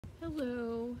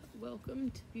Hello,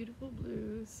 welcome to Beautiful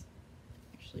Blues. I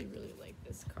actually really like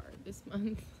this card this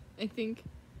month. I think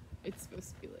it's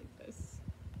supposed to be like this.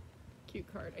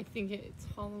 Cute card. I think it's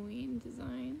Halloween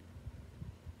design.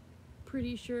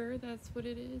 Pretty sure that's what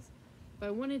it is. But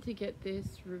I wanted to get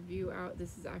this review out.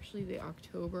 This is actually the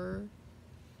October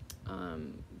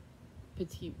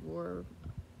Petit Vour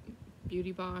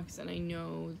beauty box, and I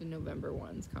know the November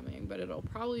one's coming, but it'll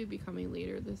probably be coming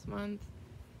later this month.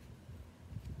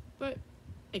 But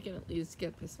I can at least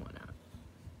get this one out.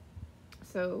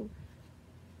 So,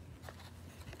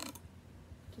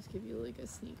 just give you like a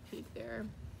sneak peek there.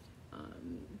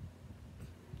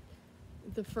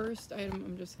 The first item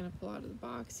I'm just going to pull out of the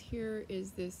box here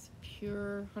is this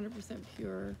pure, 100%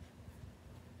 pure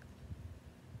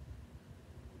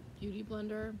beauty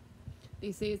blender.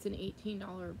 They say it's an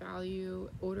 $18 value,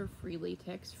 odor-free,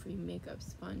 latex-free makeup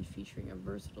sponge featuring a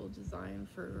versatile design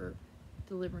for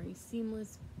delivering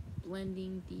seamless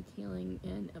blending, detailing,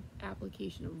 and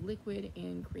application of liquid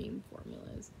and cream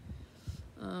formulas.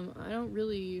 I don't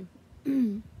really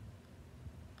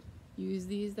use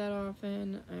these that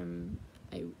often.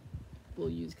 I will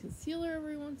use concealer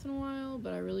every once in a while,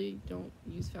 but I really don't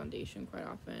use foundation quite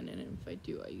often, and if I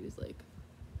do, I use like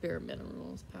Bare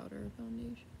Minerals powder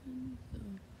foundation. So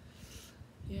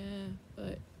yeah,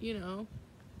 but you know,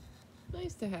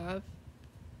 nice to have.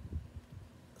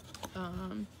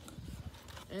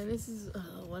 And this is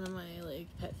one of my like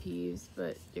pet peeves,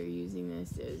 but they're using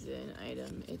this as an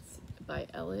item. It's by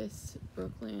Ellis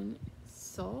Brooklyn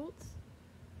Salt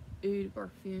Eau de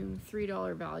Parfum,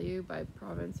 $3 value by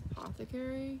Provence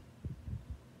Apothecary.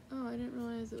 Oh, I didn't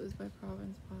realize it was by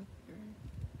Provence Apothecary.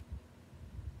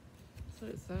 That's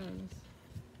what it says.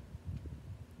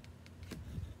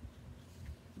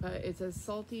 But it says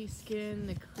salty skin,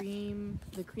 the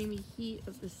creamy heat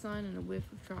of the sun, and a whiff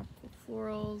of tropical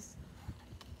florals.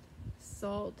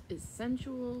 Salt is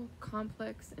sensual,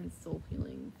 complex, and soul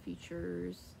healing.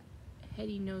 Features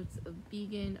heady notes of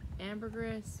vegan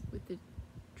ambergris with the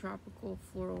tropical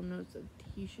floral notes of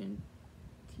Tahitian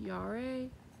tiare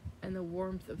and the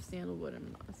warmth of sandalwood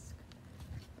and musk.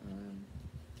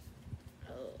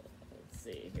 Let's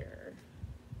see here.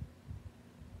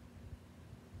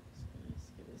 Let's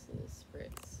give this a little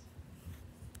spritz.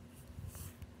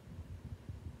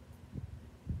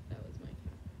 That was my cat.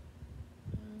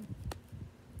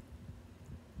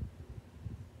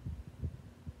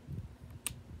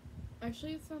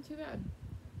 Actually, it's not too bad.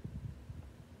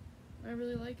 I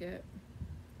really like it.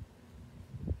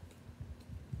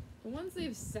 The ones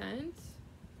they've sent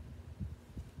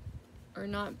are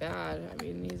not bad. I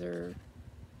mean, these are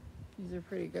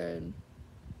pretty good.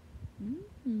 I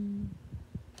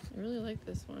really like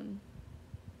this one.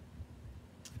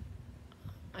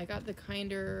 I got the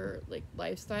kinder like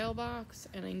lifestyle box,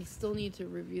 and I still need to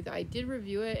review that. I did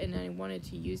review it, and I wanted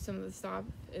to use some of the stuff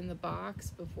in the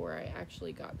box before I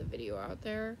actually got the video out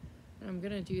there, and I'm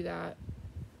gonna do that.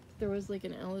 There was like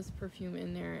an Ellis perfume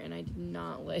in there, and I did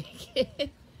not like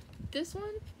it. This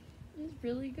one is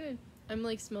really good. I'm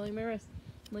like smelling my wrist.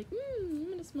 I'm like, I'm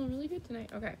gonna smell really good tonight.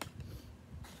 Okay.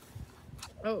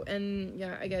 Oh, and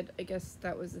yeah, I guess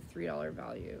that was a $3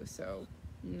 value, so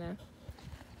nah.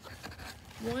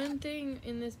 One thing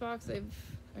in this box, two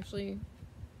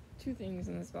things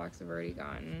in this box I've already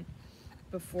gotten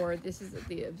before. This is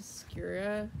the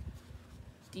Obscura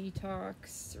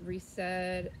Detox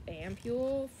Reset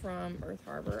Ampule from Earth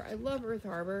Harbor. I love Earth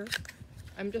Harbor.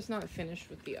 I'm just not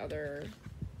finished with the other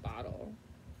bottle.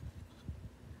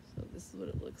 So this is what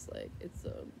it looks like. It's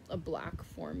a black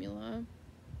formula.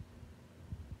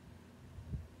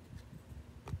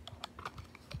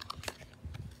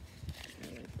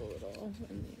 A little on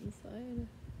the inside.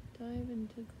 Dive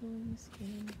into glowing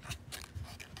skin.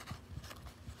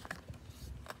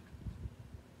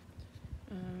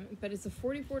 But it's a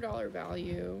 $44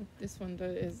 value. This one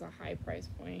is a high price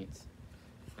point.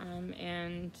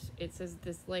 And it says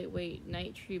this lightweight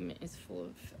night treatment is full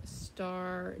of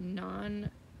star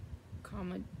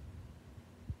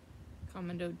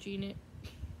non-comedogenic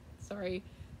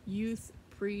youth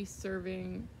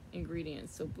preserving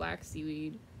ingredients. So black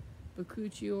seaweed,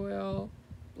 bakuchi oil,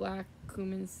 black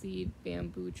cumin seed,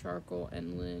 bamboo charcoal,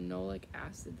 and linoleic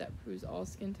acid that proves all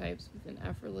skin types with an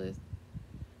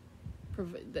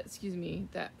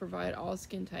that provide all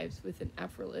skin types with an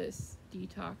effortless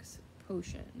detox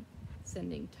potion,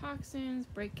 sending toxins,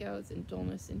 breakouts, and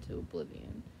dullness into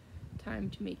oblivion. Time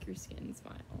to make your skin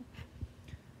smile.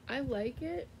 I like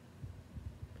it.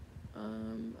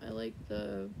 I like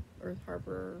the Earth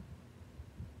Harbor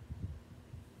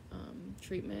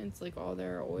treatments, like all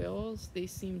their oils. They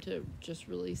seem to just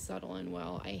really settle in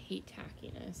well. I hate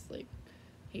tackiness. Like,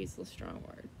 Hazel's a strong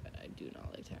word, but I do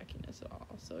not like tackiness at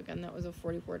all. So again, that was a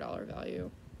 $44 value.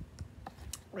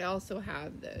 I also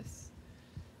have this,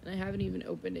 and I haven't even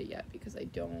opened it yet because I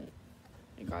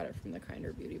got it from the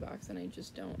Kinder Beauty box, and I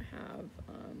just don't have,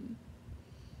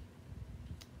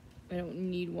 I don't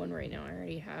need one right now. I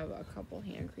already have a couple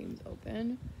hand creams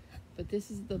open, but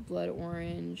this is the Blood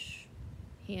Orange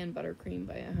hand buttercream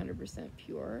by 100%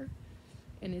 Pure,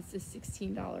 and it's a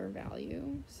 $16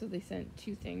 value. So they sent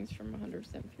 2 things from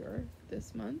 100% Pure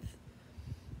this month.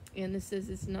 And this says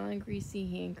it's non-greasy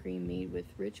hand cream made with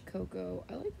rich cocoa.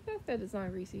 I like the fact that it's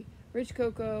not greasy. Rich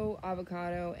cocoa,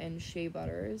 avocado, and shea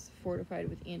butters, fortified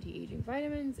with anti-aging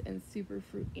vitamins and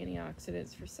superfruit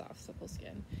antioxidants for soft, supple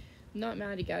skin. I'm not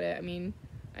mad to get it. I mean,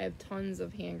 I have tons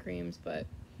of hand creams, but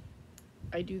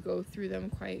I do go through them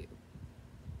quite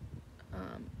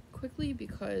quickly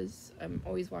because I'm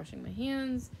always washing my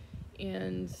hands,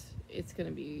 and it's gonna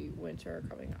be winter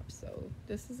coming up, so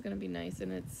this is gonna be nice,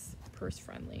 and it's purse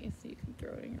friendly, so you can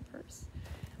throw it in your purse.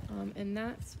 And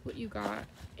that's what you got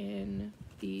in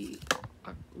the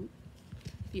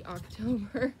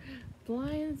October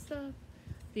blind stuff,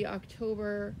 the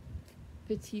October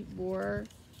Petit Vour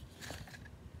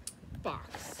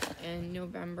box, and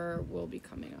November will be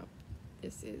coming up.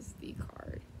 This is the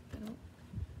card.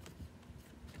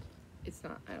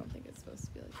 I don't think it's supposed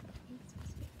to be like that. I think it's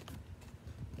supposed to be like that.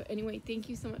 But anyway, thank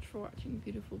you so much for watching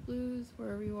Beautiful Blues,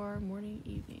 wherever you are, morning,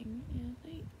 evening, and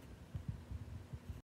night.